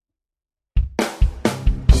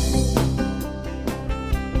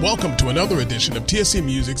Welcome to another edition of TSC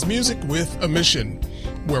Music's Music with a Mission,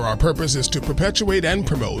 where our purpose is to perpetuate and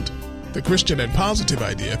promote the Christian and positive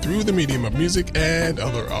idea through the medium of music and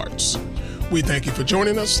other arts. We thank you for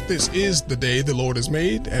joining us. This is the day the Lord has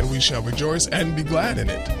made, and we shall rejoice and be glad in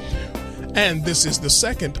it. And this is the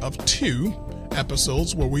second of two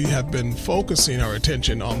episodes where we have been focusing our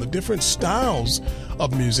attention on the different styles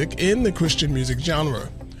of music in the Christian music genre.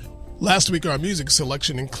 Last week, our music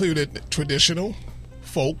selection included traditional,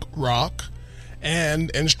 folk, rock, and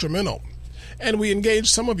instrumental. And we engaged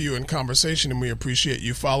some of you in conversation, and we appreciate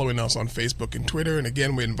you following us on Facebook and Twitter. And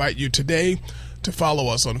again, we invite you today to follow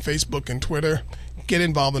us on Facebook and Twitter. Get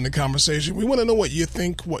involved in the conversation. We want to know what you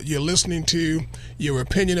think, what you're listening to, your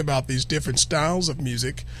opinion about these different styles of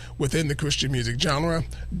music within the Christian music genre.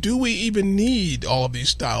 Do we even need all of these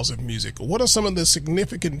styles of music? What are some of the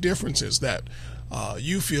significant differences that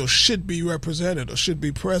you feel should be represented or should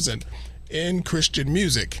be present in Christian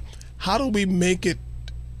music? How do we make it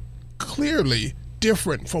clearly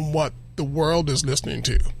different from what the world is listening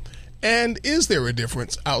to? And is there a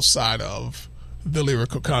difference outside of the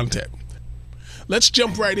lyrical content? Let's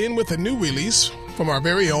jump right in with a new release from our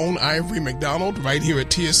very own Ivory McDonald right here at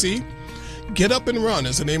TSC. Get Up and Run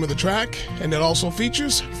is the name of the track, and it also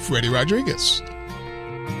features Freddie Rodriguez.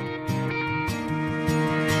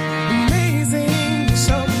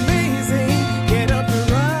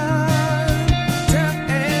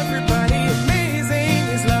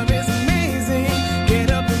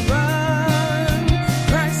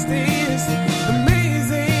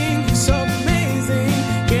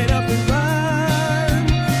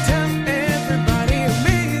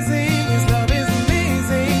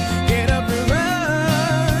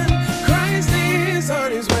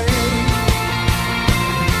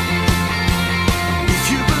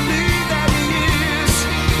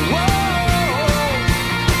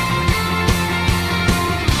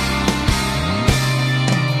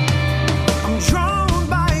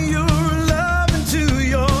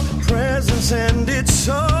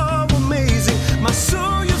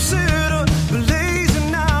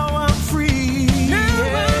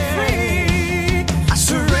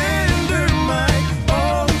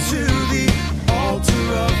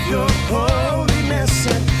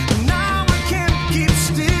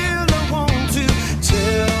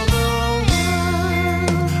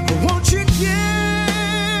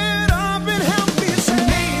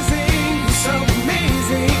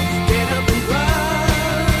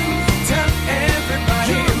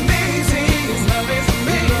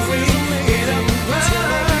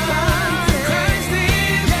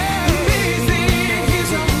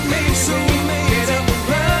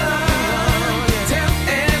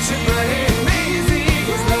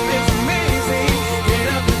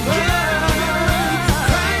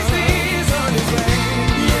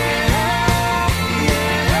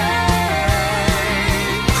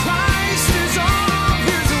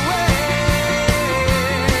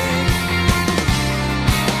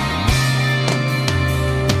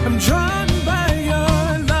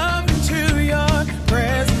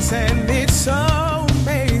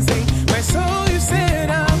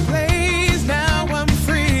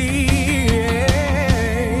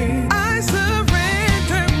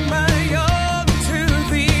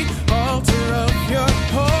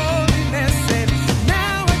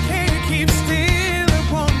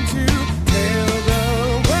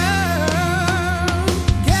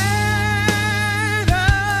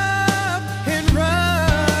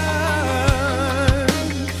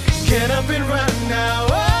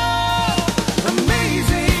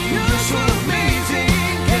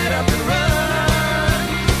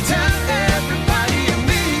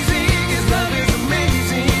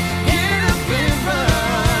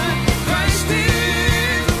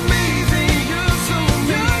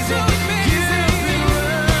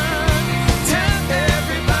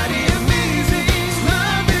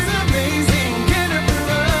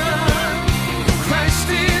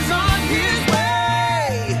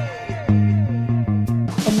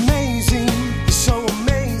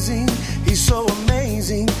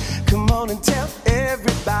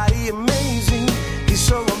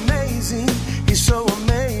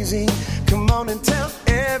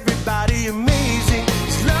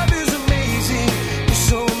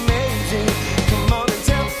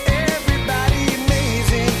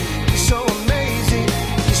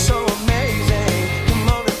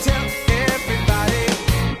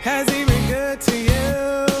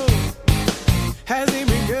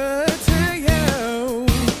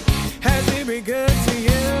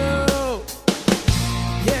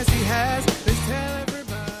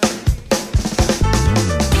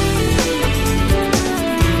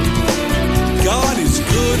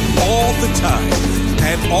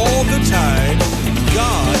 all the time.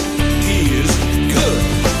 God is good.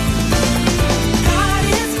 God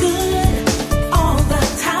is good all the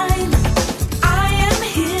time. I am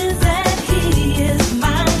His and He is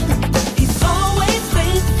mine. He's always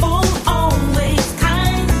faithful, always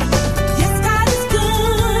kind. Yes, God is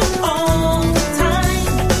good all the time.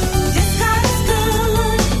 Yes, God is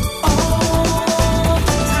good all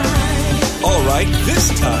the time. All right, this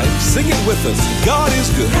time, sing it with us. God is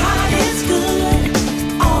good. God is good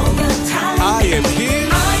all the time. I am His.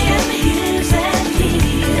 I am His and He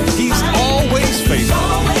is He's mine. always He's faithful.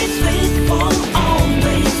 always faithful,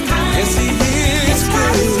 always kind. Yes, He is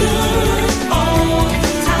God is good. good all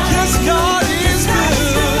the time. Yes, God is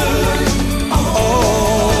good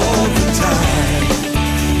all the time.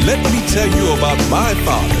 Let me tell you about my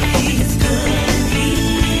Father. He's good and He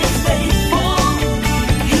is faithful.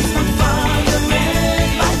 He's my Father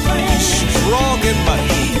and my friend. Strong and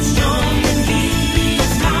mighty. He's strong and He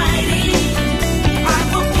is mighty. I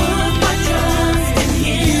will put my trust in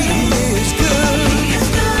Him. He is good. He is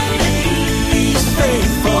good and He's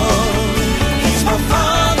faithful. He's my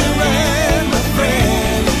Father and my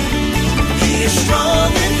friend. He is strong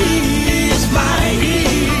and He is mighty.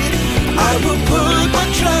 I will put my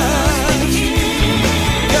trust in Him.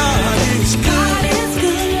 God is good. God is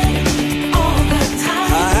good all the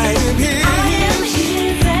time. I am His. I am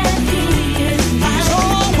His and He is mine. He's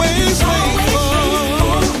always faithful.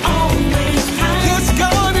 Always kind. Yes,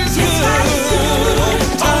 God is good all the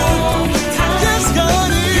time. Yes,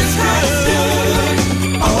 God is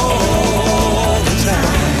good all the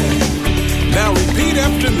time. Now repeat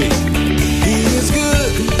after me. He is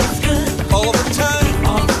good all the time.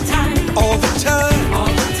 All the time.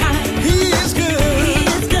 He is good.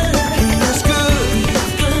 He is good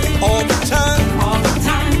all the time.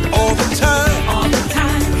 All the time.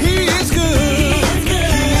 He is good. He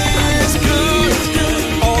is good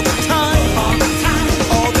all the time.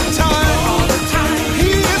 All the time. He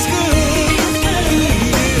is good. He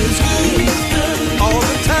is good all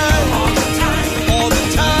the time. All the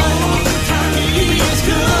time. He is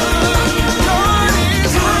good. God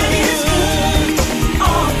is good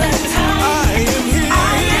all the time. I am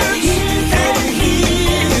His and He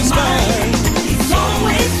is mine. He's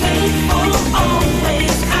always faithful,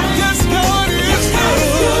 always kind. Yes, God is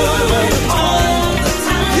good all the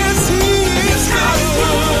time. Yes, He is good.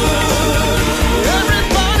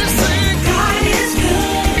 Everybody sing. God is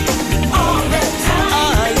good all the time. I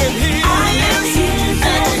am His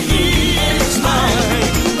and He is mine.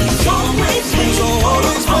 He's always He's faithful,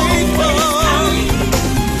 always faithful.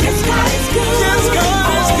 Yes, God is good. Yes,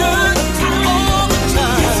 God is good all the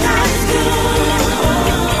time. Yes, God is good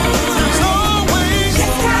He's always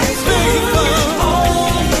Yes, God is faithful. good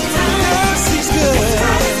all the time. Yes, He's good.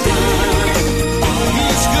 God is good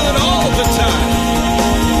He's good all the time.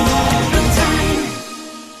 all the time.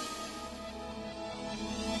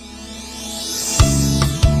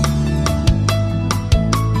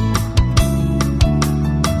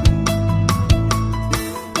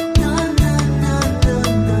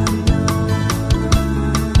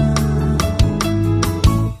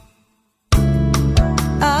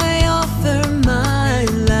 I offer my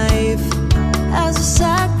life as a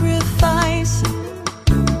sacrifice.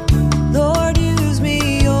 Lord, use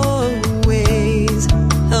me your ways.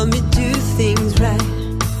 Help me do things right.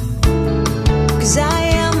 'Cause I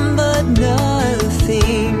am but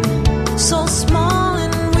nothing, so small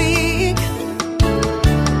and weak.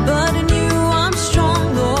 But in you I'm strong,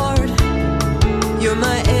 Lord. You're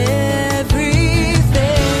my everything.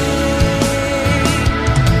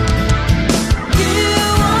 You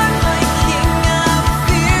are my King, I will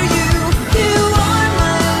fear you. You are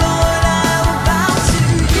my Lord, I will bow to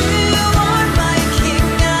you. You are my King,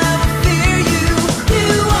 I will fear you.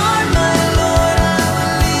 You are my Lord, I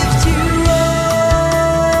will lift you up.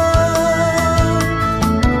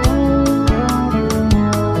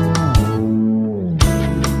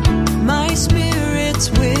 My spirit's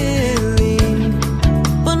willing,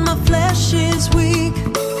 but my flesh is weak.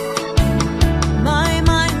 My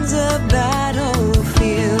mind's a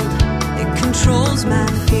battlefield, it controls my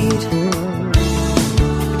feet.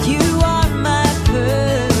 You are my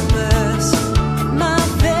purpose, my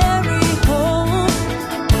very hope,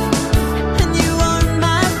 and you are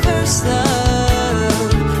my first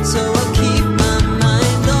love. So I'll keep my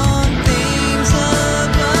mind on things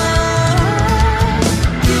above.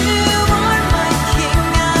 You are my King,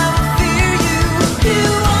 I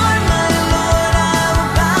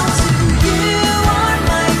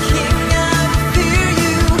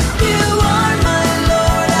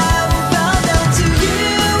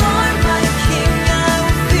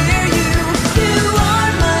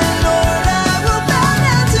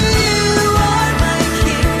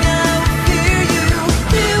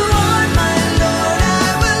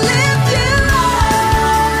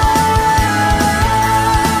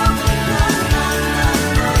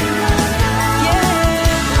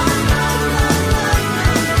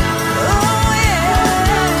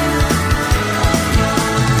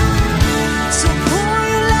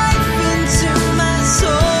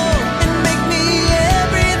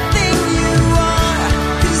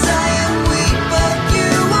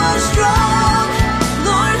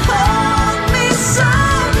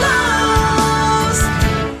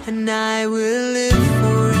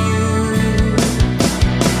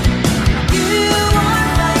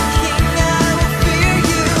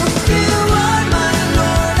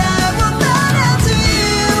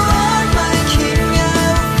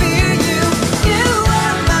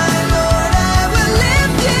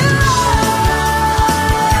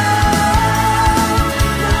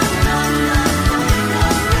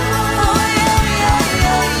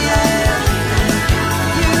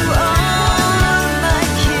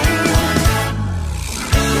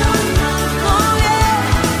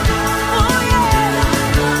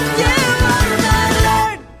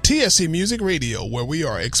TSC Music Radio, where we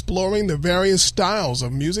are exploring the various styles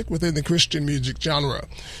of music within the Christian music genre.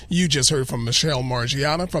 You just heard from Michelle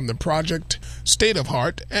Margiana from the project State of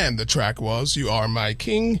Heart, and the track was You Are My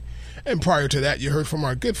King. And prior to that, you heard from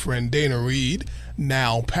our good friend Dana Reed,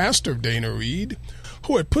 now Pastor Dana Reed,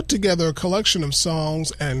 who had put together a collection of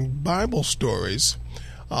songs and Bible stories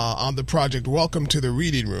on the project Welcome to the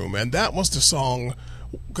Reading Room. And that was the song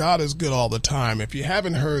God is Good All the Time. If you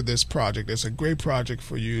haven't heard this project, it's a great project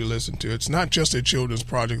for you to listen to. It's not just a children's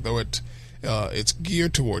project, though it's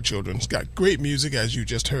geared toward children. It's got great music, as you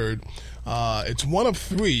just heard. It's one of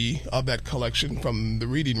 3 of that collection from the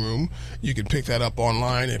Reading Room. You can pick that up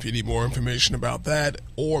online if you need more information about that,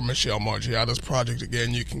 or Michelle Margiana's project.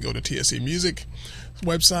 Again, you can go to TSC Music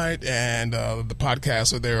website, and the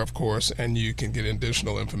podcasts are there, of course, and you can get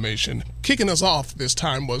additional information. Kicking us off this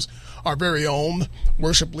time was our very own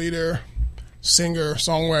worship leader, singer,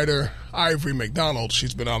 songwriter, Ivory McDonald.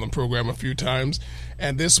 She's been on the program a few times,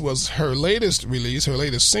 and this was her latest release, her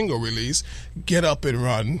latest single release, Get Up and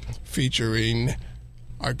Run, featuring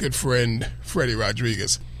our good friend Freddie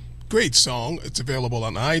Rodriguez. Great song. It's available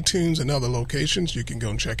on iTunes and other locations. You can go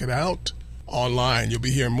and check it out online. You'll be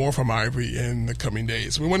hearing more from Ivory in the coming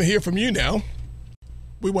days. We want to hear from you now.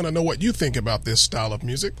 We want to know what you think about this style of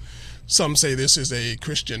music. Some say this is a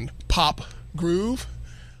Christian pop groove.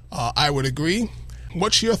 I would agree.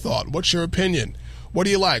 What's your thought? What's your opinion? What do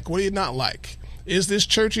you like? What do you not like? Is this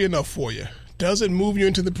churchy enough for you? Does it move you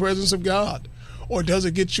into the presence of God? Or does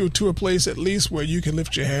it get you to a place at least where you can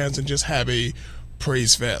lift your hands and just have a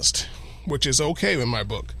praise fest, which is okay in my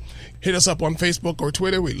book? Hit us up on Facebook or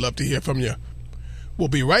Twitter. We'd love to hear from you. We'll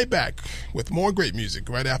be right back with more great music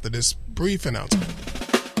right after this brief announcement.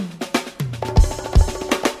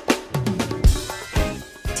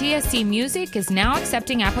 TSC Music is now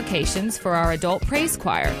accepting applications for our adult praise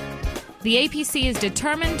choir. The APC is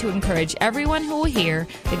determined to encourage everyone who will hear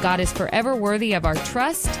that God is forever worthy of our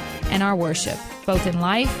trust and our worship, both in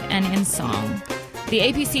life and in song. The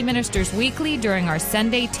APC ministers weekly during our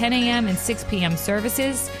Sunday 10 a.m. and 6 p.m.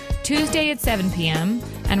 services, Tuesday at 7 p.m.,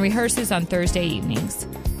 and rehearses on Thursday evenings.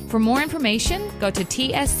 For more information, go to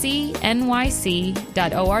tscnyc.org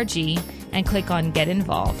and click on Get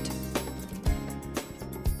Involved.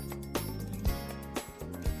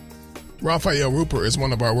 Raphael Rupert is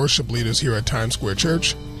one of our worship leaders here at Times Square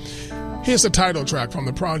Church. Here's the title track from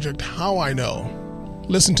the project, How I Know.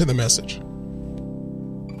 Listen to the message.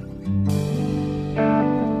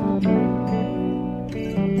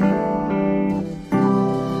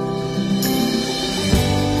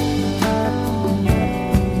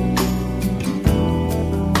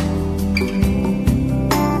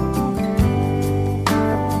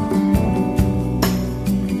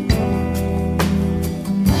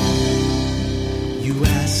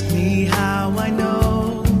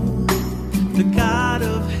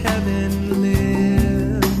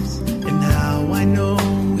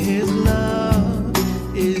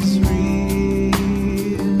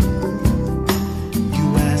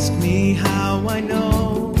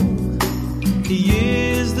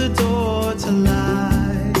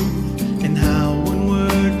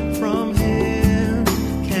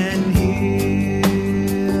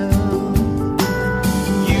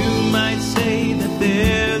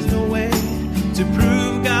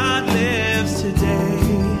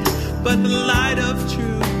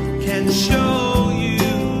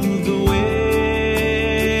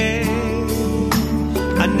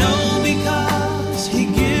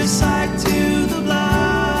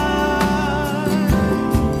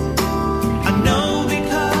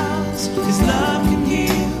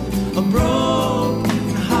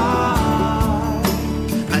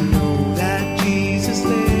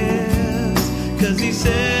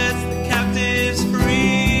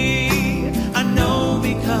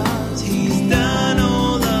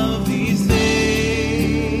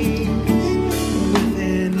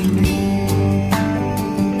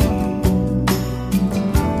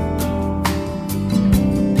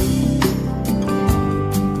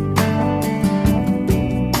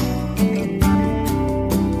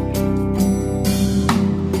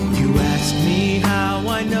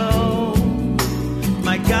 I know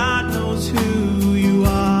my God knows who you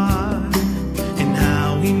are.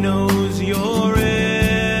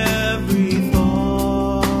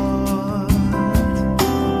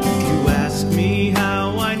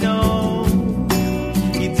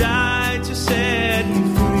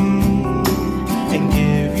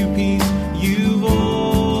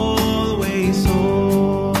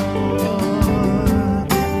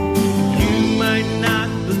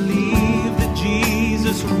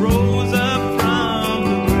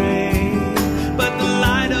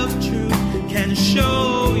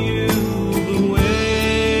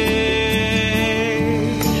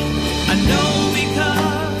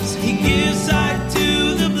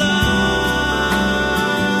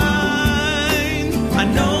 I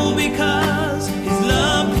know because His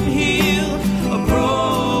love can heal a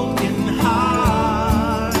broken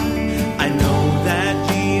heart. I know that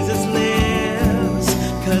Jesus lives,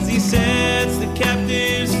 'cause He sets the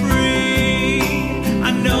captives free.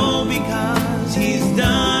 I know because He's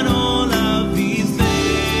done all of these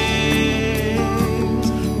things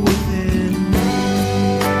within me.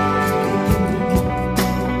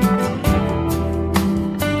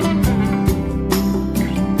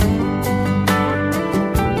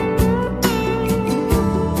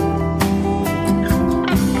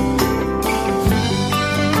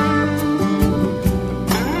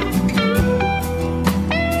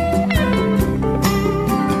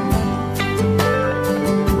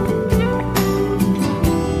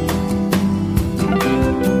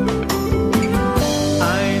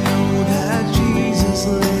 I know that Jesus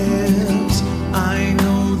lives. I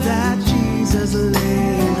know that Jesus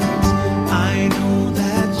lives. I know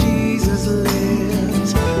that Jesus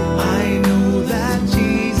lives. I know that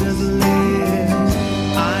Jesus lives.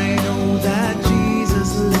 I know that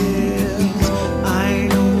Jesus lives. I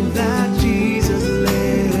know that Jesus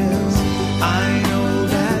lives. I know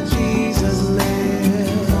that Jesus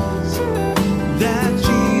lives. That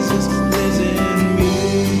Jesus lives in me.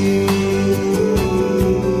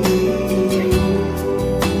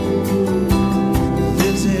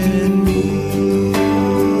 Lives in me.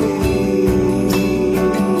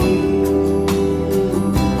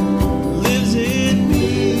 Lives in me.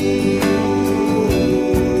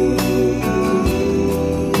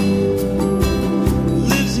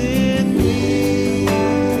 Lives in me.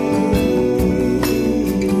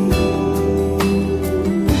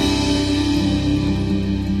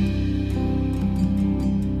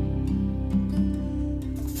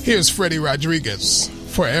 Here's Freddie Rodriguez,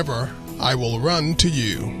 Forever I Will Run to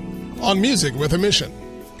You, on Music with a Mission.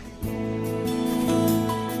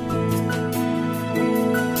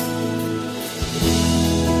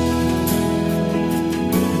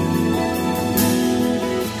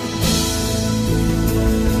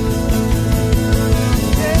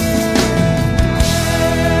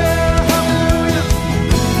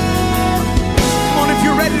 Come on, if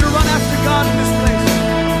you're ready to run after God in this place.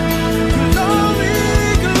 Glory,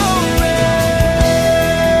 glory.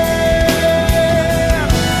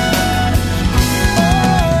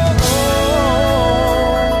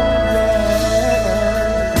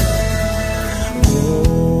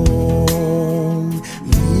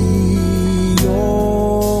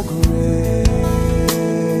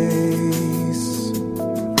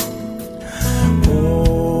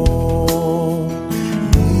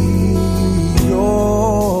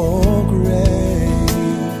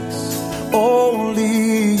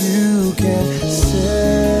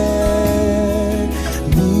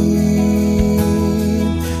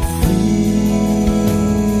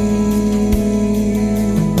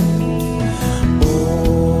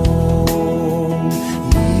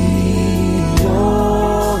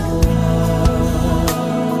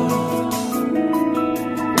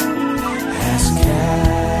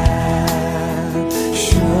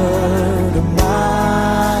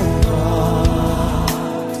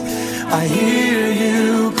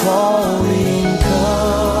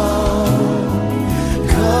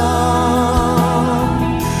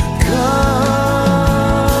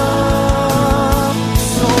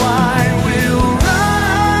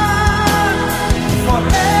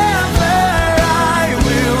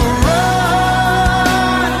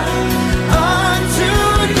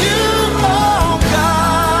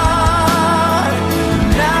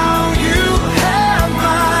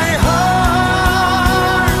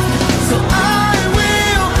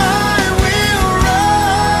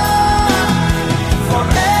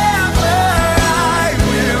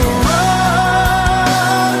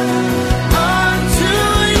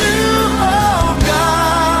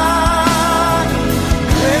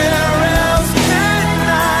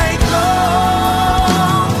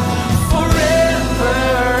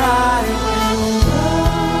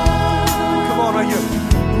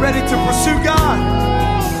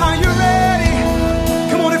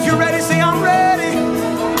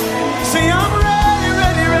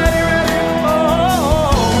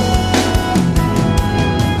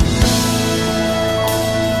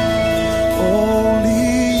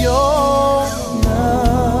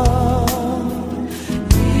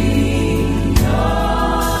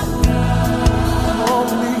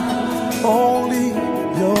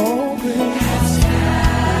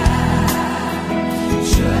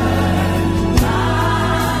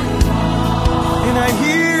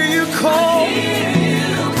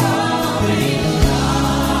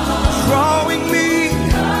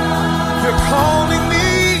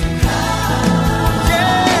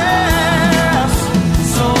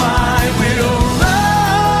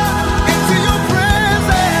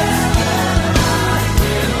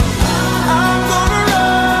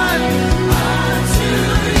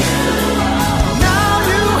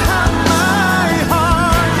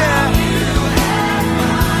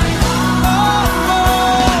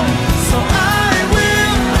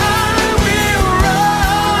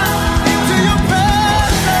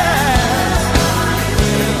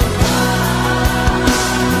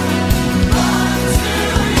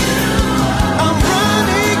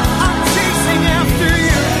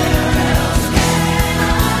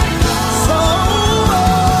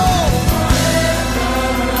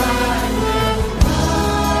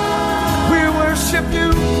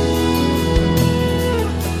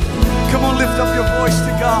 lift up your voice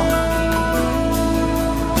to God?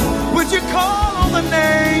 Would you call on the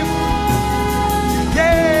name?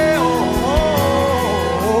 Yeah.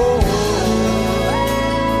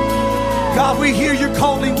 God, we hear you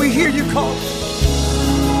calling. We hear you calling.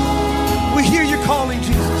 We hear you calling,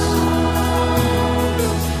 Jesus.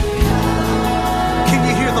 Can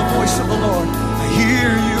you hear the voice of the Lord? I hear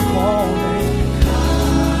you calling.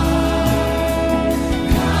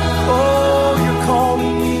 Oh, you're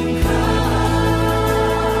calling me.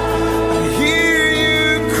 I hear you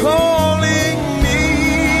calling me.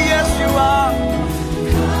 Yes, you are.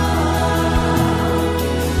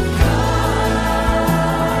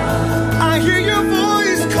 I hear your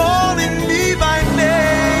voice calling me by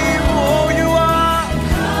name. Oh, you are.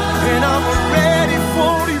 And I'm ready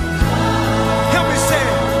for you. Help me say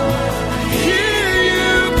it. Hear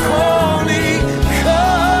you calling,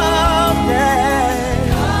 come back.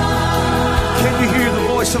 Can you hear the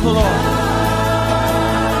voice of the Lord?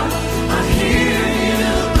 I hear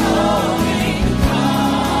you calling.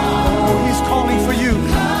 Oh, he's calling for you.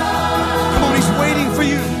 Come on, he's waiting for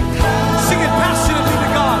you. Sing it passionately to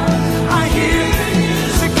God. I hear you.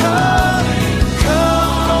 Say, come,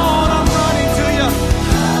 come on, I'm running to you.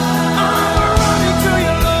 I'm running to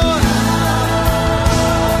you, Lord.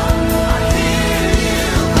 I hear you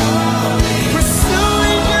calling.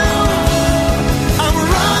 Pursuing you. I'm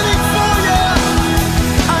running for you.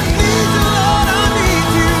 I need you, Lord, I need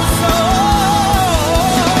you so.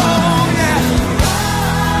 Yeah.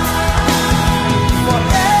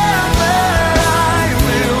 Forever I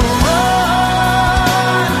will run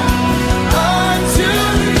unto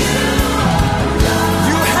you.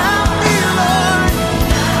 You have me, Lord.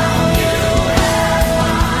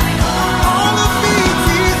 All of me,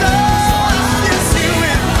 Jesus. Yes, you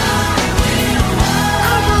will.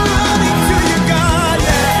 I'm running to you, God.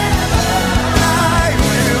 Yeah. I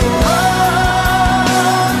will run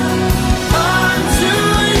unto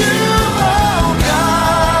you, oh God.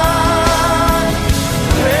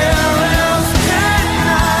 Where else can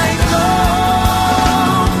I go?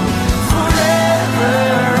 Forever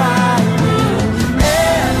I will,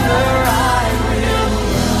 ever I will.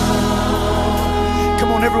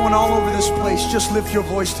 Come on, everyone all over this place, just lift your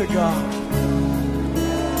voice to God.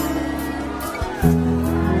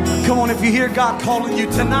 Come on, if you hear God calling you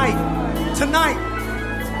tonight,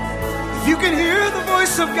 if you can hear the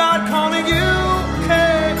voice of God calling you,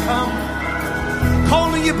 okay, come.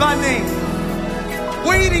 Calling you by name,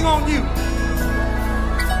 waiting on you.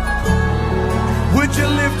 Would you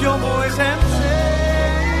lift your voice and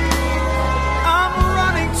say, I'm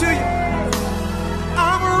running to you.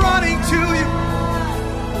 I'm running to you.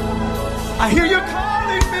 I hear you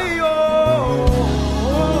calling me, oh,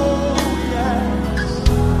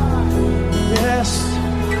 yes.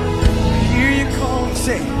 I hear you calling,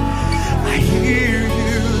 say, I hear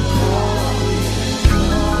you calling.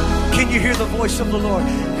 Can you hear the voice of the Lord?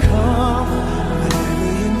 Come, whatever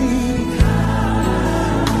you need,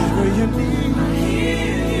 whatever you need. I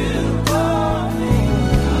hear you calling.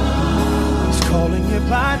 He's calling you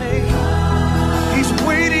by name. He's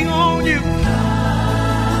waiting on you.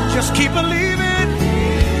 Just keep believing.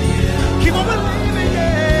 Keep on believing,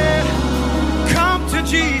 yeah. Come to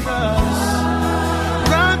Jesus.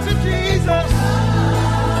 Run to Jesus.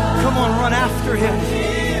 Come on, run after him.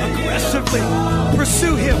 Aggressively.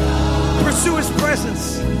 Pursue him. Pursue his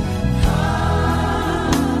presence.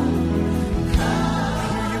 I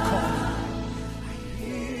hear you calling.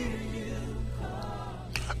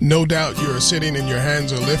 No doubt you are sitting and your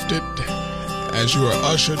hands are lifted as you are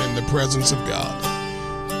ushered in the presence of God.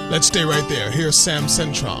 Let's stay right there. Here's Sam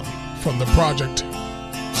Centron from the project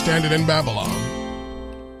Standing in Babylon.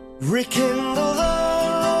 Rekindle the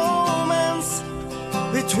romance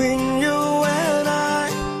between you and I.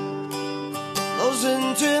 Those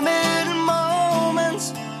intimate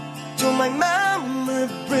moments to my memory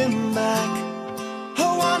bring back.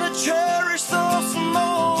 I wanna cherish those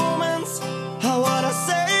moments. I wanna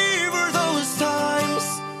savor those times.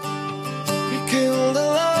 Rekindle the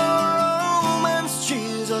romance,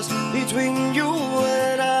 Jesus, between you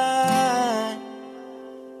and I.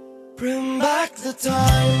 Bring back the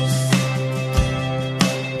times.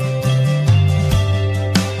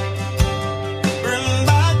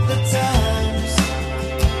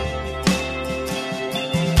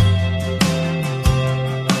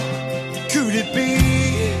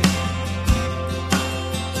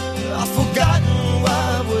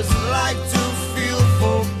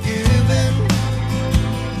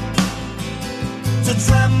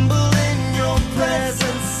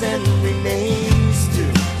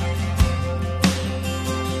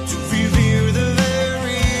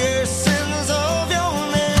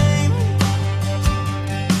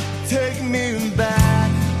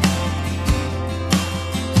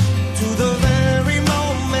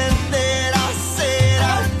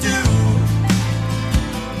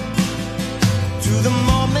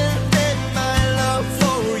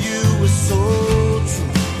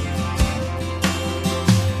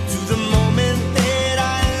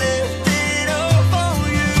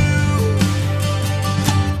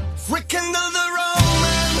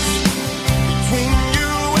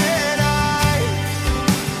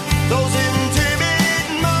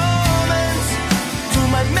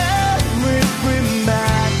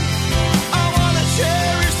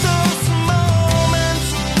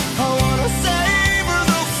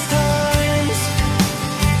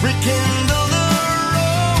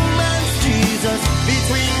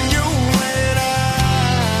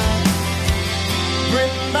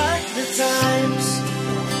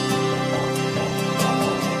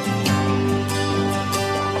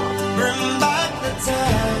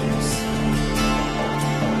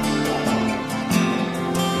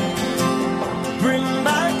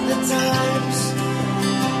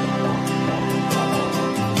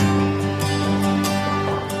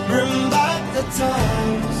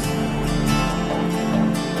 times.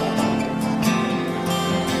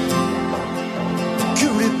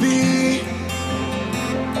 Could it be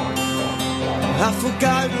I've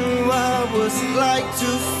forgotten what it was like to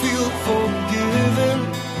feel forgiven,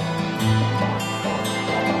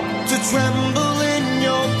 to tremble in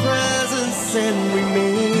your presence and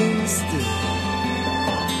remain still,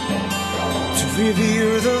 to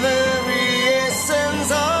revere the very essence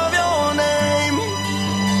of your name.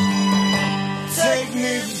 Take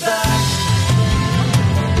me back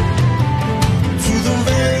to the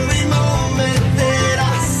very moment that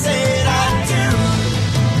I said I do,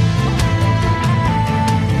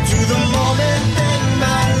 to the moment that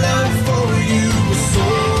my love for you was so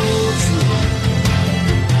true,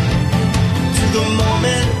 to the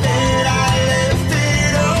moment that I left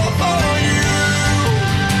it all for you.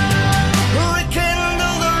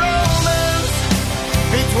 Rekindle the romance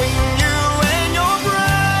between you and your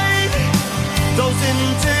bride, those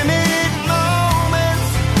intimate moments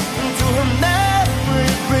to remember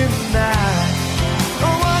every night. I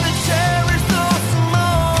wanna cherish those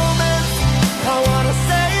moments, I wanna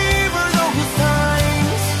savor those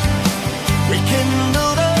times.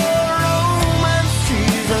 Rekindle the romance,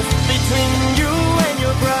 Jesus, between you and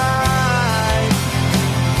your bride.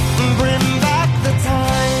 Bring back the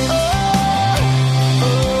time. Oh,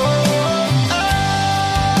 oh, oh,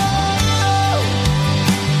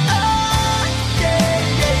 oh, yeah,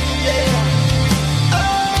 yeah, yeah. Oh,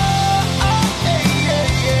 oh, yeah, yeah,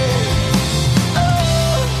 yeah.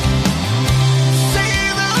 Oh,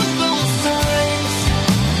 savor those times.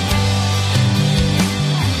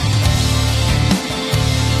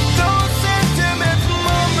 Those intimate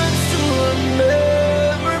moments to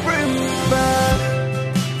remember, bring back.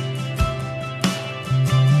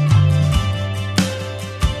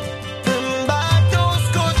 Bring back those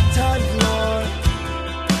good times, Lord.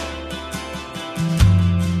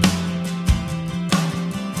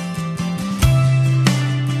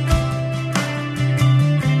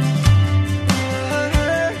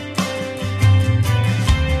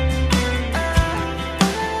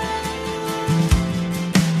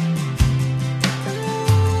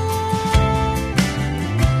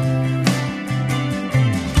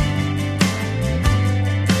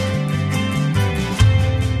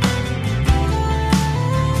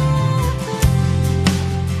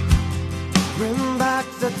 Bring back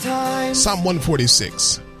the time. Psalm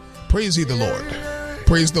 146. Praise ye the Lord.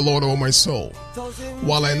 Praise the Lord, O my soul.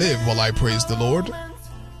 While I live, will I praise the Lord.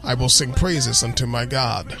 I will sing praises unto my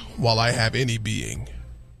God while I have any being.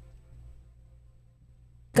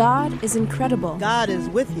 God is incredible. God is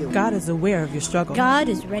with you. God is aware of your struggle. God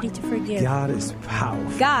is ready to forgive. God is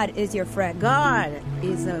powerful. God is your friend. God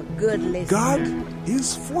is a good listener. God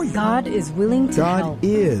is for you. God is willing to God help.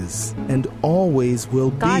 is and always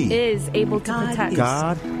will God be. is able to protect.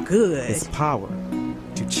 God Good. His power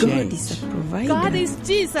to God change. is a provider. God is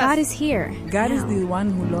Jesus. God is here. God is now. the one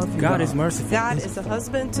who loves you. God is merciful. God is a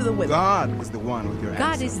husband to the widow. God is the one with your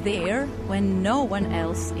God answer. is there when no one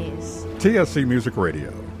else is. TSC Music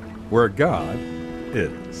Radio, where God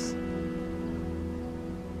is.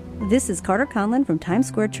 This is Carter Conlon from Times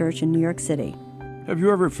Square Church in New York City. Have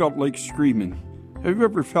you ever felt like screaming? Have you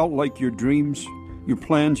ever felt like your dreams, your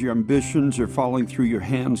plans, your ambitions are falling through your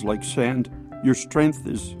hands like sand? Your strength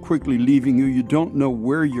is quickly leaving you. You don't know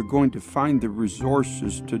where you're going to find the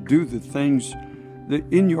resources to do the things that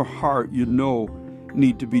in your heart you know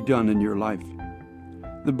need to be done in your life.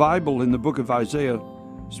 The Bible in the book of Isaiah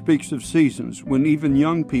speaks of seasons when even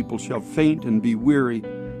young people shall faint and be weary,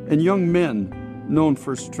 and young men known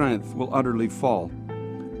for strength will utterly fall.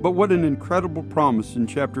 But what an incredible promise in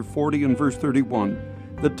chapter 40 and verse 31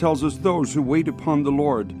 that tells us those who wait upon the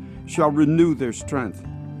Lord shall renew their strength.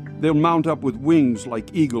 They'll mount up with wings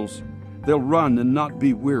like eagles. They'll run and not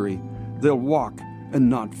be weary. They'll walk and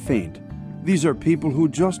not faint. These are people who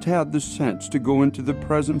just had the sense to go into the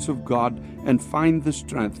presence of God and find the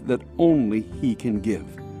strength that only He can give.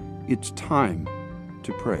 It's time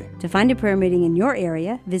to pray. To find a prayer meeting in your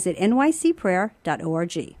area, visit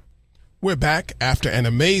nycprayer.org. We're back after an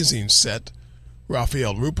amazing set.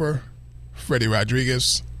 Raphael Rupert, Freddie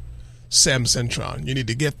Rodriguez, Sam Centron. You need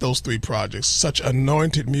to get those three projects. Such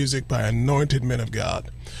anointed music by anointed men of God.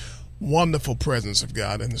 Wonderful presence of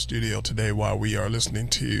God in the studio today while we are listening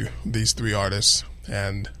to these three artists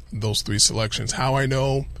and those three selections. How I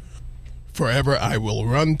Know, Forever I Will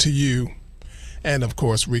Run to You, and of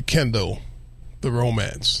course Rekindle the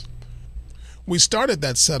Romance. We started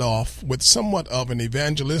that set off with somewhat of an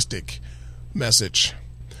evangelistic message.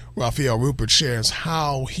 Raphael Rupert shares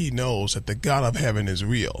how he knows that the God of heaven is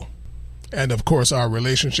real. And of course our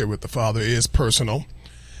relationship with the Father is personal.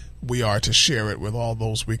 we are to share it with all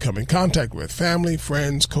those we come in contact with, family,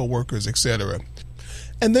 friends, co-workers, etc.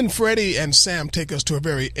 And then Freddie and Sam take us to a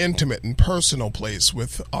very intimate and personal place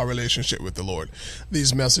with our relationship with the Lord.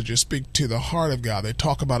 These messages speak to the heart of God. They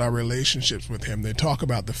talk about our relationships with Him. They talk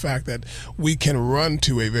about the fact that we can run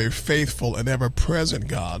to a very faithful and ever-present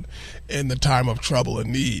God in the time of trouble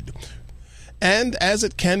and need. And as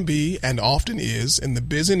it can be and often is in the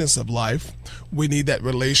busyness of life, we need that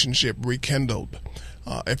relationship rekindled.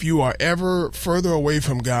 If you are ever further away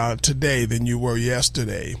from God today than you were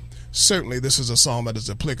yesterday, certainly this is a song that is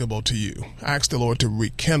applicable to you. Ask the Lord to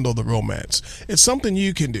rekindle the romance. It's something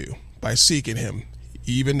you can do by seeking Him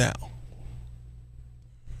even now.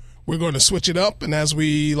 We're going to switch it up, and as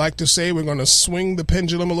we like to say, we're going to swing the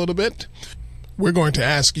pendulum a little bit. We're going to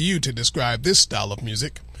ask you to describe this style of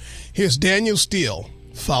music. Here's Daniel Steele,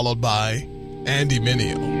 followed by Andy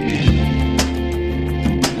Mineo.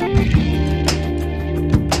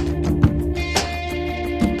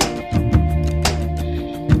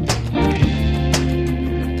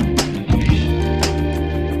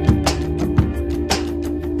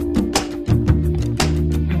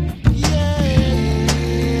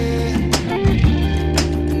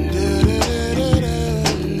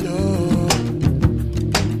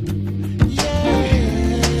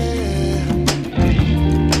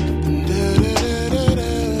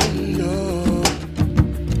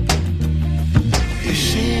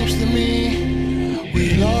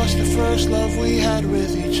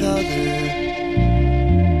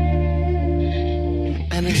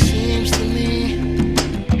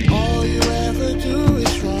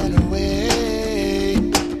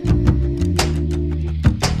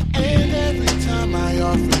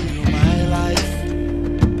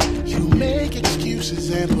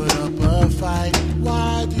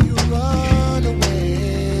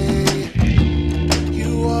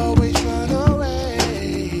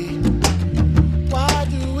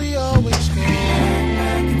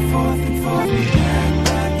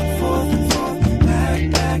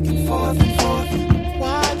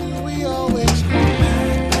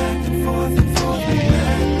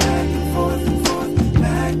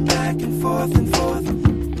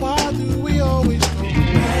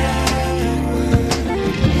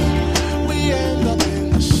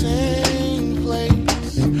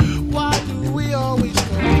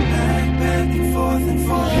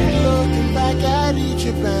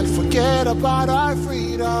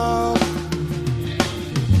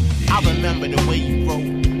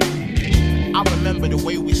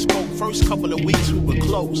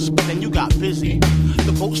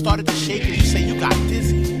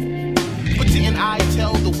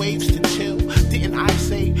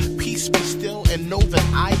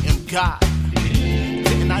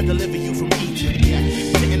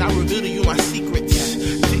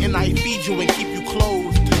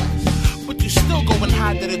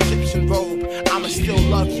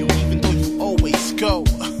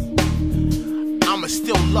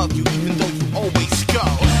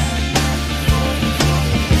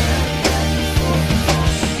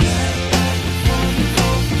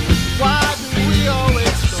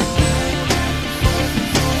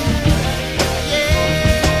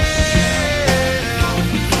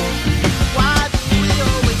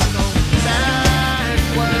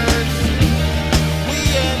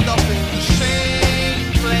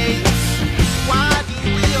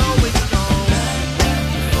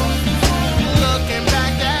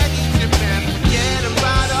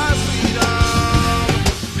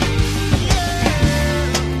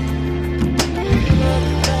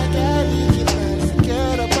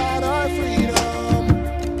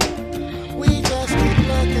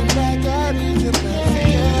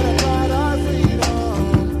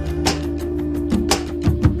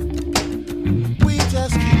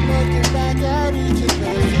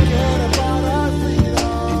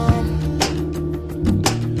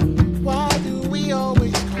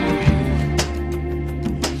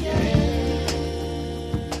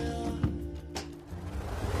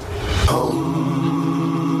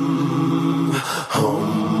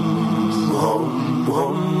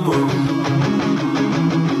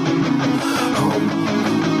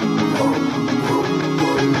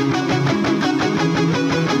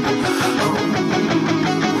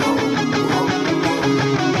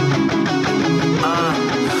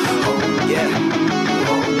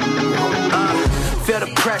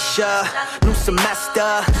 New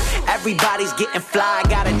semester, everybody's getting fly,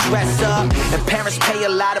 gotta dress up. And parents pay a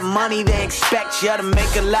lot of money, they expect you to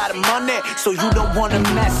make a lot of money, so you don't wanna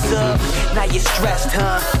mess up. Now you're stressed,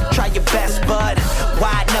 huh? Try your best, bud.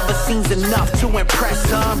 Why it never seems enough to impress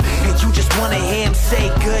them? And you just wanna hear him say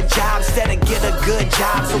good job instead of get a good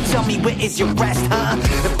job. So tell me, where is your rest, huh?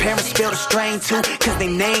 The parents feel the strain too, cause they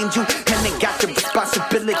named you, and they got the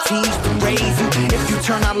responsibilities to raise you. If you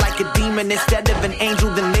turn out like a demon instead of an angel,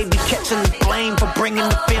 then they be catching the blame for bringing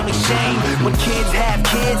the family shame. When kids have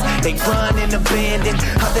kids, they run and abandon.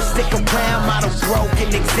 Others stick around, model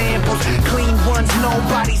broken examples. Clean ones,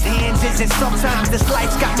 nobody's hands is. And sometimes this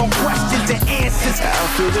life's got more questions than answers. I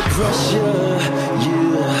feel the pressure,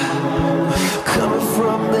 yeah, coming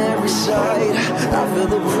from every side. I feel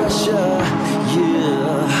the pressure,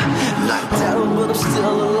 yeah, knocked down but I'm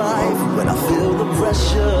still alive. When I feel the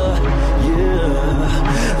pressure, yeah,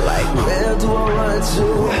 like where do I run to?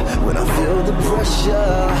 When I feel the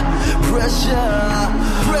pressure,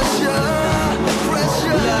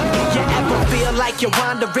 Look, you ever feel like you're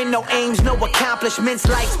wandering, no aims, no accomplishments,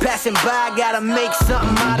 life's passing by, gotta make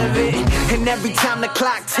something out of it. And every time the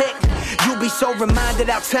clock tick, you be so reminded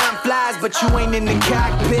how time flies, but you ain't in the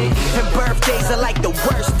cockpit. And birthdays are like the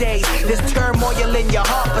worst days. There's turmoil in your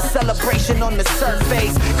heart, but celebration on the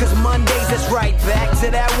surface. Cause Mondays is right back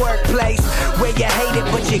to that workplace where you hate it,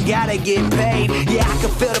 but you gotta get paid. Yeah, I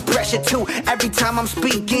can feel the pressure too every time I'm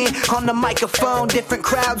speaking on the microphone. Different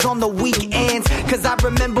crowds on the weekends. Cause I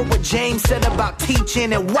remember what James said about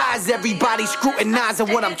teaching, and why is everybody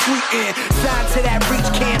scrutinizing what I'm tweeting? Signed to that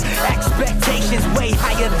reach camp, expectations way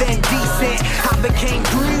higher than decent. I became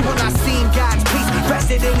green when I seen God's peace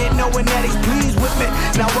rested in it, knowing that he's pleased with me.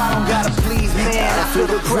 Now I don't gotta please man, I feel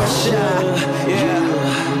the pressure,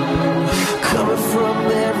 yeah, coming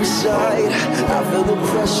from every side. I feel the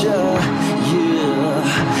pressure, yeah,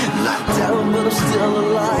 knocked down but I'm still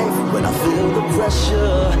alive. When I feel the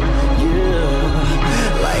pressure, yeah,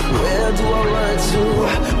 like where do I run to?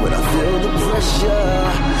 When I feel the pressure.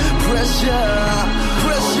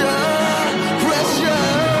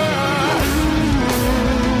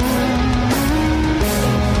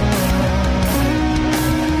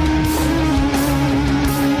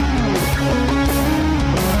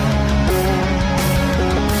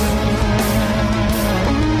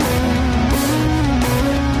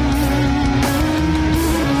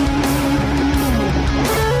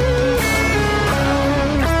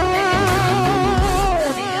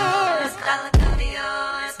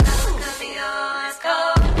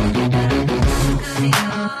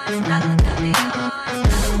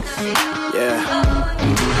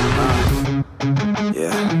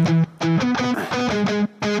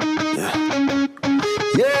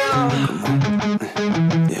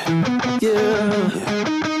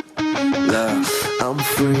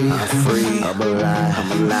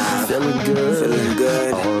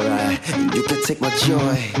 Take my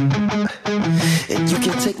joy, and you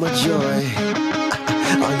can take my joy.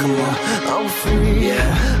 Oh, come on, I'm free,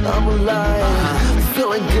 yeah, I'm alive,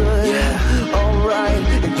 feeling good, yeah, alright.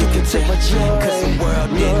 And you can take my joy, cause the world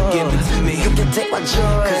didn't give it to me. You can take my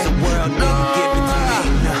joy, cause the world didn't give it to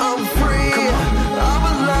me. I'm free, I'm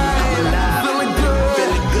alive, feeling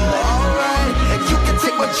good, alright. And you can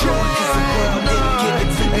take my joy, cause the world didn't give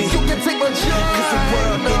it to me. You can take my joy, cause the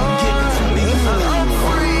world didn't give it to me. I'm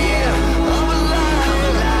free.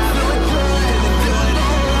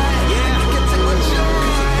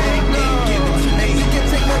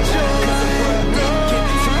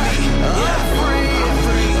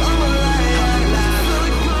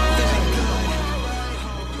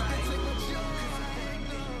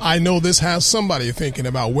 I know this has somebody thinking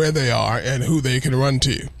about where they are and who they can run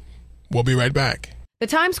to. We'll be right back. The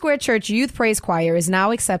Times Square Church Youth Praise Choir is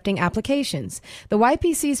now accepting applications. The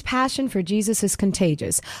YPC's passion for Jesus is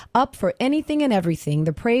contagious. Up for anything and everything,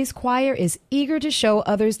 the Praise Choir is eager to show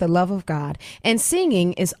others the love of God, and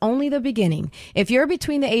singing is only the beginning. If you're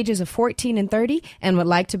between the ages of 14 and 30 and would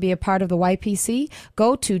like to be a part of the YPC,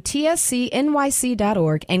 go to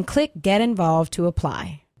tscnyc.org and click Get Involved to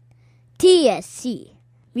apply. TSC,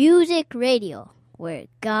 Music Radio, where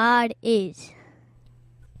God is.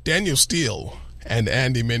 Daniel Steele and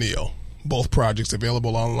Andy Mineo, both projects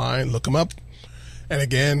available online. Look them up. And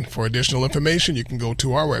again, for additional information, you can go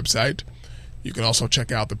to our website. You can also check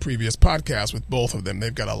out the previous podcast with both of them.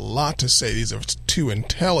 They've got a lot to say. These are two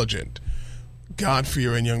intelligent,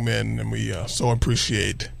 God-fearing young men, and we so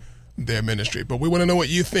appreciate their ministry. But we want to know what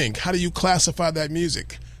you think. How do you classify that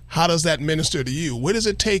music? How does that minister to you? Where does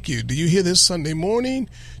it take you? Do you hear this Sunday morning?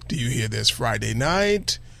 Do you hear this Friday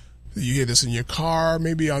night? Do you hear this in your car,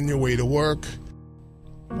 maybe on your way to work?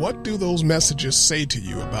 What do those messages say to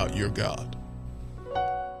you about your God?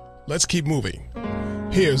 Let's keep moving.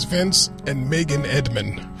 Here's Vince and Megan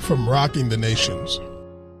Edmond from Rocking the Nations.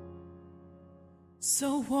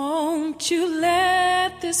 So won't you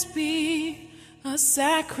let this be a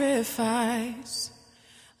sacrifice?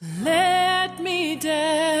 Let me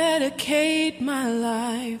dedicate my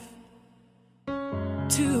life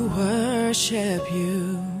to worship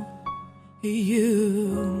you.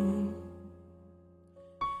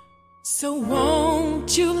 So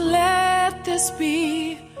won't you let this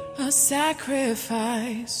be a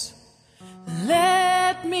sacrifice?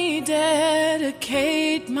 Let me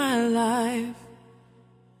dedicate my life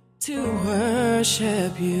to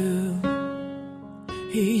worship you.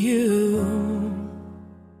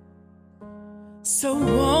 So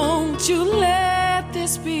won't you let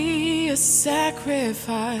this be a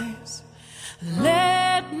sacrifice?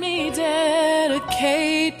 Let me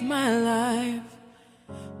dedicate my life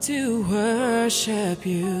to worship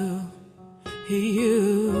you.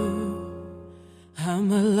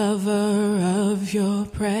 I'm a lover of your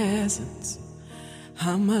presence.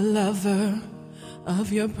 I'm a lover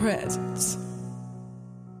of your presence.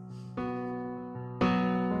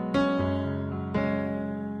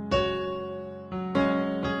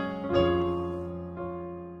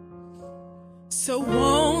 So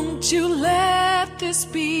won't you let this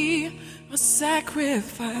be a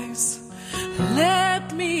sacrifice?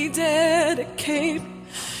 Let me dedicate.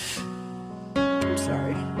 I'm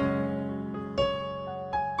sorry.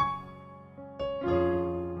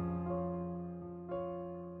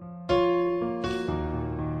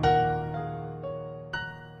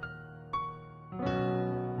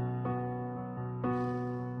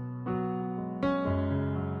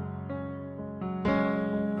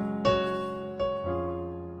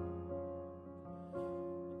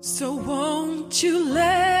 So won't you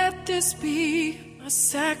let this be a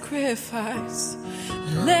sacrifice?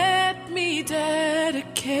 Let me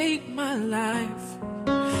dedicate my life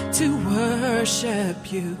to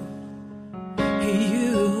worship you.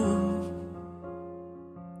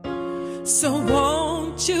 So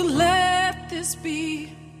won't you let this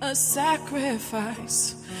be a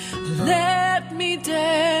sacrifice? Let me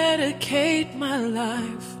dedicate my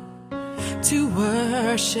life to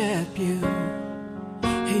worship you.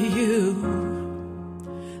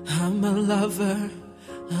 I'm a lover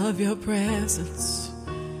of your presence.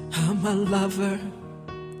 I'm a lover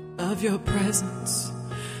of your presence.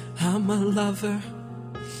 I'm a lover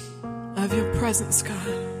of your presence, God.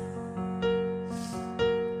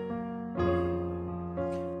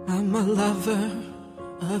 I'm a lover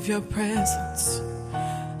of your presence.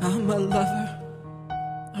 I'm a lover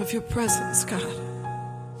of your presence, God.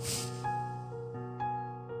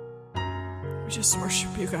 We just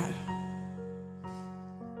worship you, God.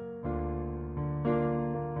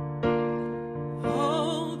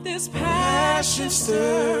 Oh, this passion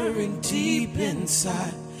stirring deep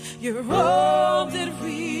inside. You're all that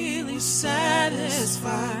really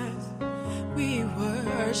satisfies. We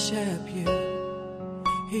worship you.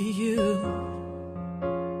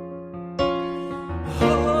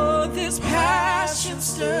 Oh, this passion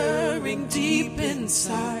stirring deep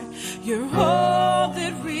inside. You're all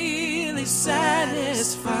that really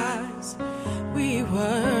satisfies. We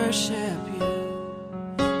worship you.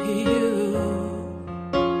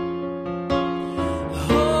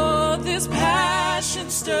 Oh, this passion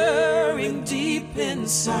stirring deep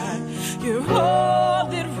inside. You're all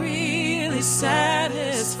that really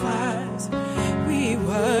satisfies. We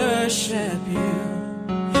worship you.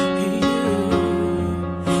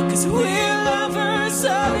 'Cause we're lovers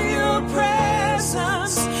of your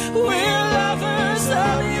presence. We're lovers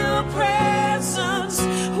of your presence.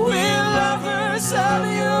 We're lovers of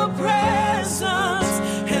your presence.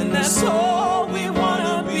 And that's all we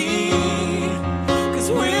wanna be. 'Cause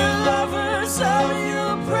we're lovers of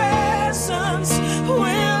your presence.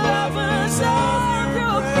 We're lovers of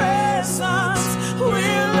your presence.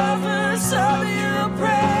 We're lovers of your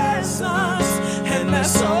presence.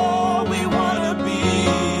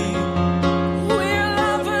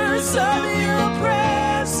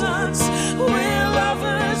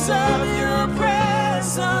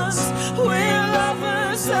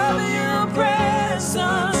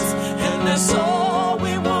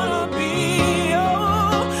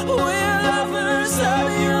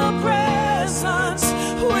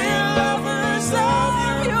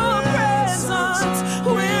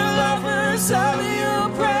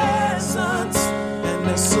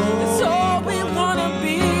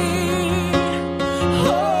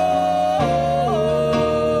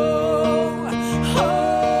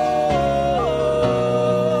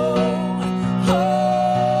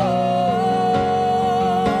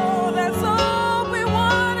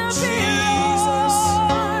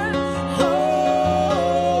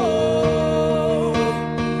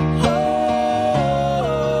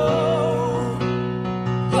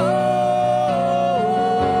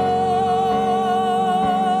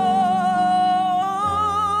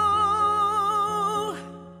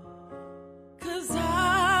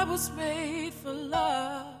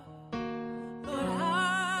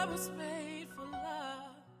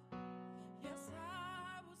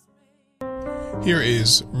 Here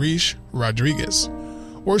is Rish Rodriguez,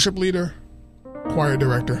 worship leader, choir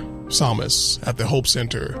director, psalmist at the Hope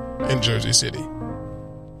Center in Jersey City.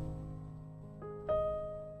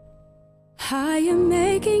 I am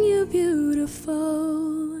making you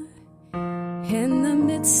beautiful in the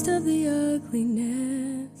midst of the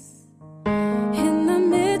ugliness. In the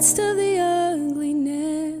midst of the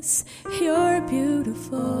ugliness, you're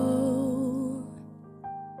beautiful.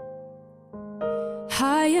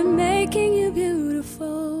 I am making you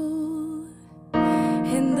beautiful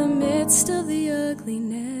in the midst of the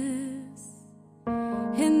ugliness.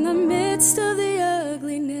 In the midst of the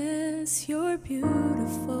ugliness, you're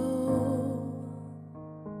beautiful.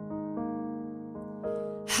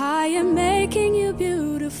 I am making you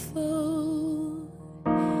beautiful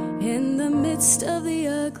in the midst of the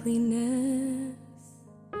ugliness.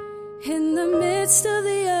 In the midst of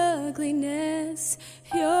the ugliness,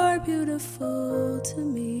 you're beautiful to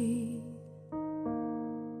me.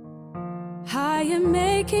 I am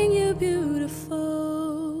making you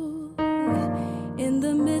beautiful in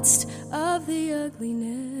the midst of the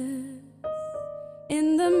ugliness.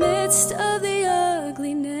 In the midst of the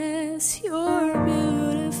ugliness, you're beautiful.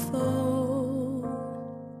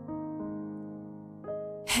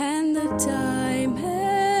 And the diamond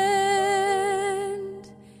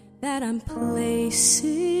that I'm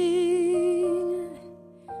placing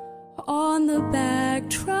on the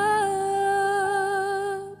backdrop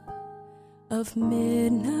of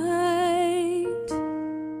midnight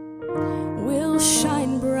will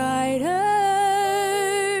shine brighter,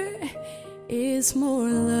 is more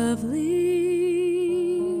lovely,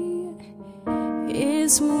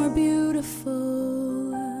 is more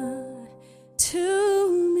beautiful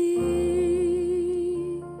to me.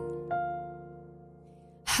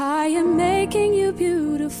 I am making you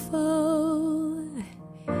beautiful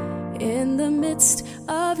in the midst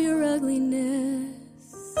of your ugliness.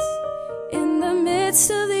 In the midst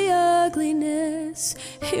of the ugliness,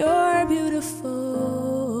 you're beautiful.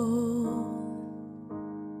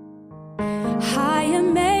 I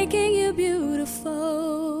am making you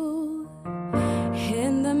beautiful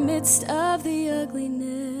in the midst of the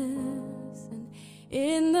ugliness. And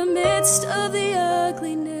in the midst of the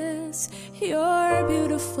ugliness, you're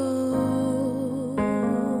beautiful.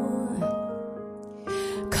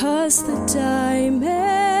 'Cause the diamond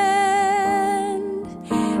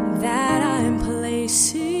that I'm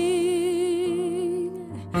placing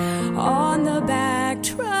on the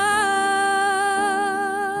backdrop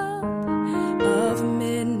of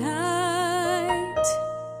midnight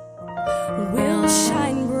will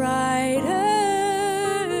shine brighter,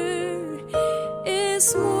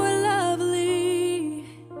 is more lovely,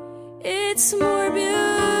 it's more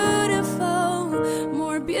beautiful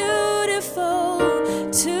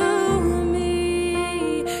to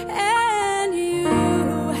me. And you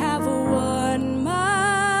have won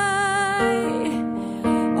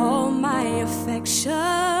all my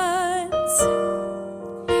affections,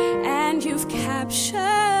 and you've captured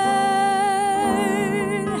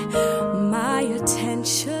my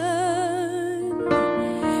attention.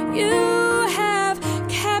 You have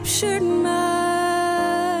captured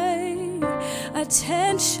my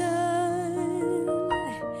attention.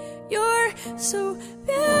 You're so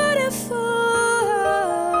beautiful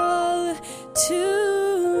to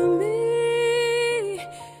me.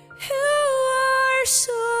 You are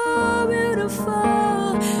so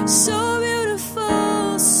beautiful, so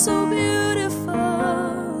beautiful, so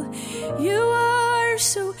beautiful. You are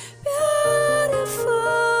so beautiful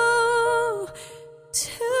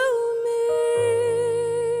to me.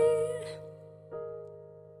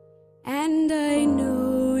 And I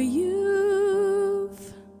know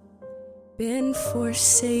you've been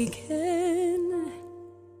forsaken,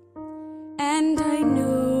 and I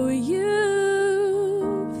know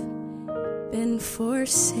you've been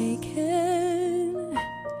forsaken.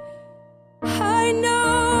 I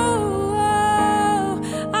know,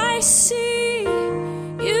 I see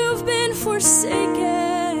you've been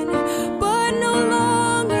forsaken, but no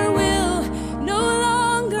longer will, no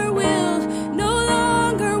longer will, no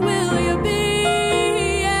longer will you be.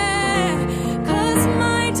 Yeah. 'Cause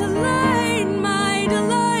my delight, my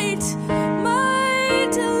delight, my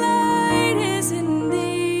delight is in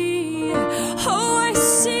thee. Oh, I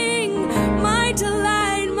sing my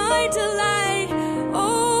delight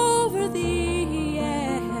over thee.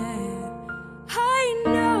 Yeah. I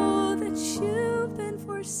know that you've been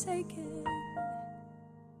forsaken,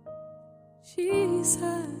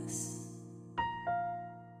 Jesus,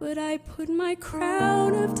 but I put my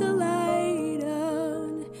crown of delight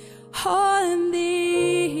on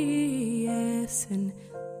thee, yes, and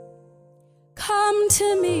come to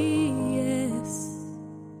me, yes.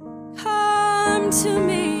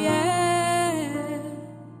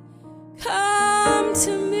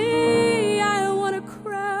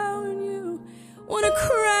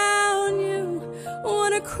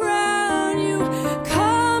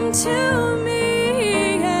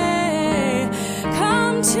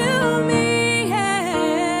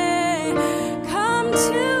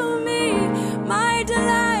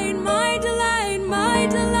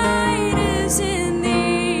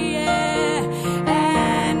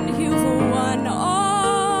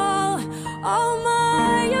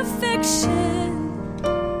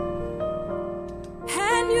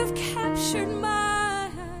 you've captured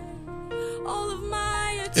all of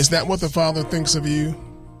my attention. Is that what the Father thinks of you?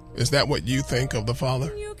 Is that what you think of the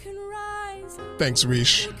Father? Thanks,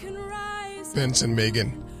 Rish, Vince, and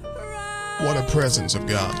Megan. What a presence of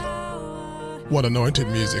God. What anointed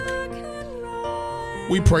music.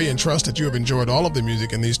 We pray and trust that you have enjoyed all of the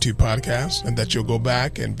music in these two podcasts and that you'll go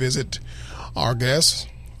back and visit our guests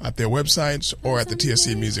at their websites or at the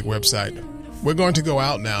TSC Music website. We're going to go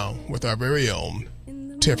out now with our very own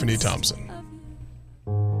Tiffany Thompson.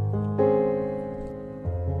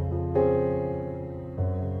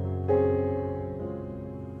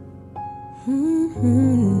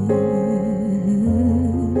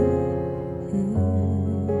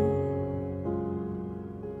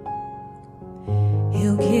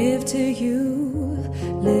 He'll give to you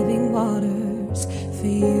living waters for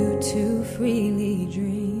you to freely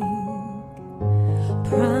drink.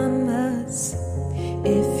 Promise,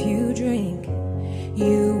 if you drink,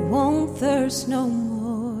 you won't thirst no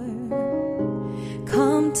more.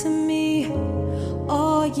 Come to me,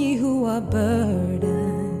 all ye who are burdened,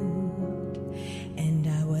 and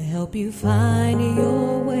I will help you find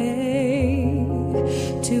your way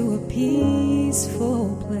to a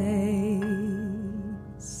peaceful place.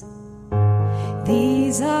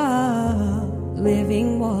 These are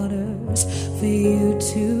living waters for you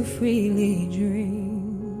to freely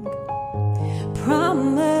drink.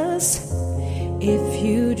 Promise, if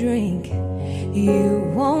you drink, you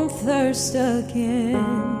won't thirst again.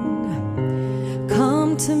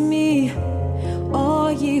 Come to me,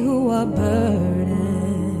 all ye who are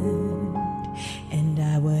burdened, and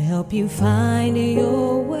I will help you find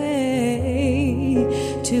your way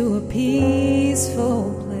to a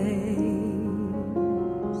peaceful place.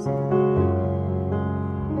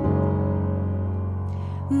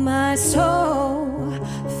 My soul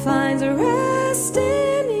finds rest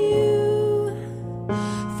in you,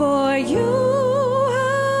 for you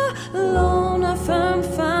alone a firm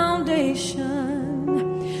foundation,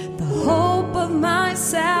 the hope of my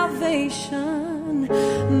salvation.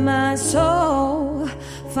 My soul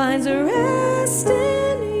finds rest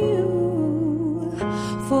in you,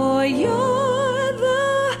 for you're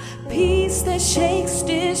the peace that shakes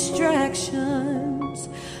distractions,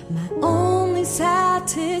 my only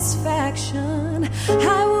satisfaction.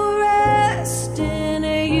 I will rest in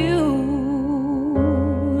you,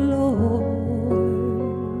 Lord.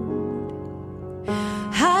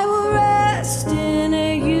 I will rest in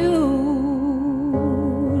you,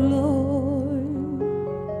 Lord.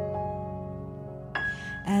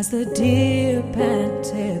 As the deer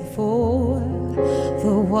panteth for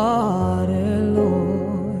the water,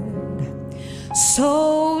 Lord,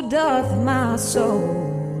 so doth my soul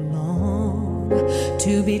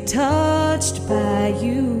to be touched by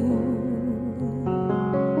you.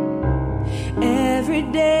 Every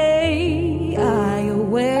day I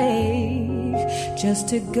awake just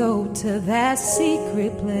to go to that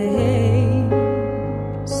secret place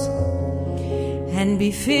and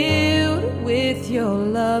be filled with your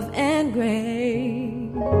love and grace.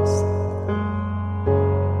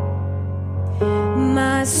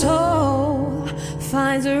 My soul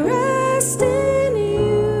finds a rest in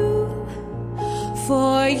you,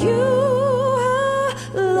 for you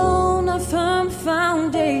alone a firm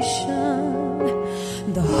foundation,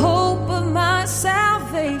 the hope of my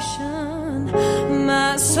salvation.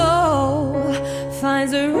 My soul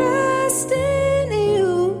finds a rest in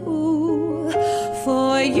you,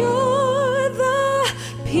 for you're the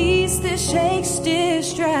peace that shakes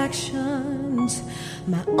distractions,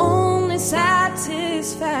 my only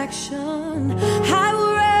satisfaction. I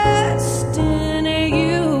will rest in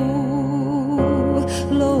you,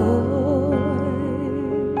 Lord.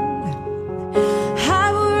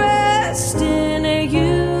 I will rest in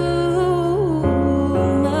you,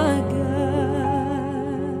 my God.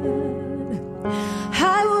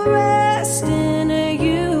 I will rest in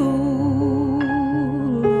you,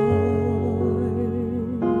 Lord.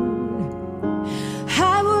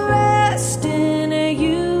 I will rest in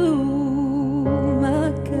you,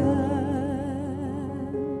 my God.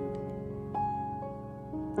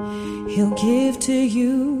 He'll give to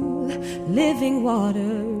you living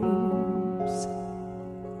waters.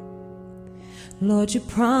 Lord, you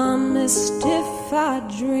promised if I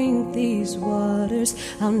drink these waters,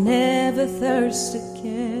 I'll never thirst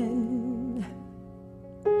again.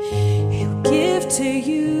 He'll give to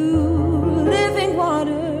you living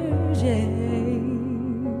waters, yes.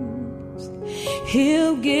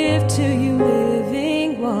 He'll give to you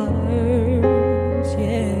living waters,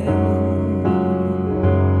 yes.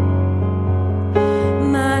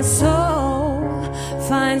 My soul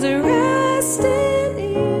finds a rest in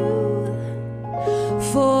you,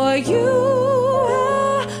 for you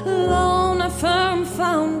alone a firm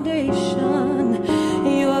foundation.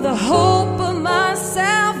 You're the hope of my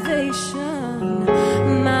salvation.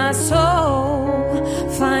 My soul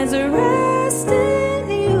finds a rest in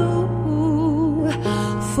you,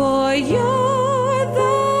 for you're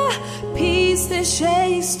the peace that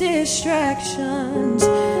shakes distractions,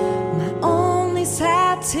 my only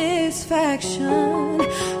satisfaction.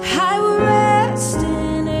 I will rest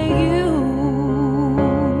in you,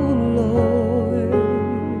 Lord.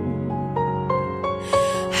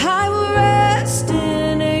 I will rest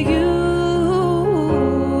in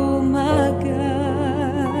you, my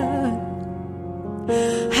God.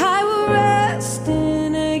 I will rest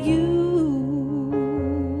in you.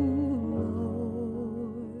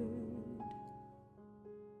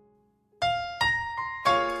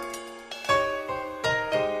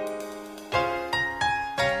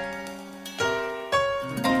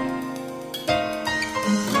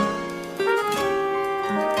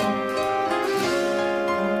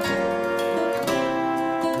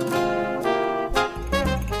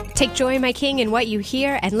 Take joy, my King, in what you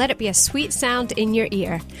hear, and let it be a sweet sound in your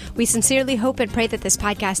ear. We sincerely hope and pray that this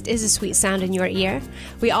podcast is a sweet sound in your ear.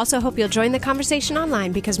 We also hope you'll join the conversation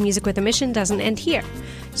online, because Music with a Mission doesn't end here.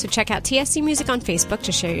 So check out TSC Music on Facebook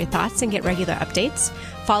to share your thoughts and get regular updates.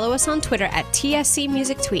 Follow us on Twitter at TSC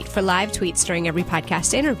Music Tweet for live tweets during every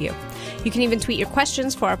podcast interview. You can even tweet your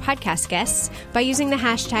questions for our podcast guests by using the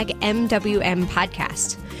hashtag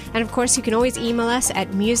MWMPodcast. And of course, you can always email us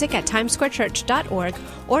at music@timesquarechurch.org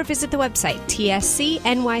or visit the website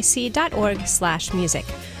tscnyc.org/music.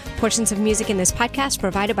 Portions of music in this podcast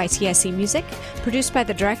provided by TSC Music, produced by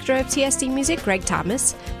the director of TSC Music, Greg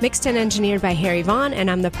Thomas, mixed and engineered by Harry Vaughn,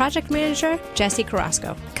 and I'm the project manager, Jesse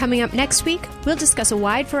Carrasco. Coming up next week, we'll discuss a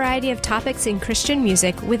wide variety of topics in Christian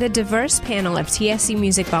music with a diverse panel of TSC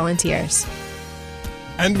Music volunteers.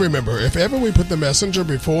 And remember, if ever we put the messenger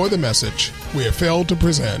before the message, we have failed to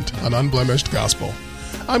present an unblemished gospel.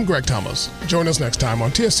 I'm Greg Thomas. Join us next time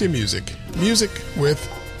on TSC Music, Music with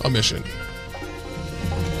a Mission.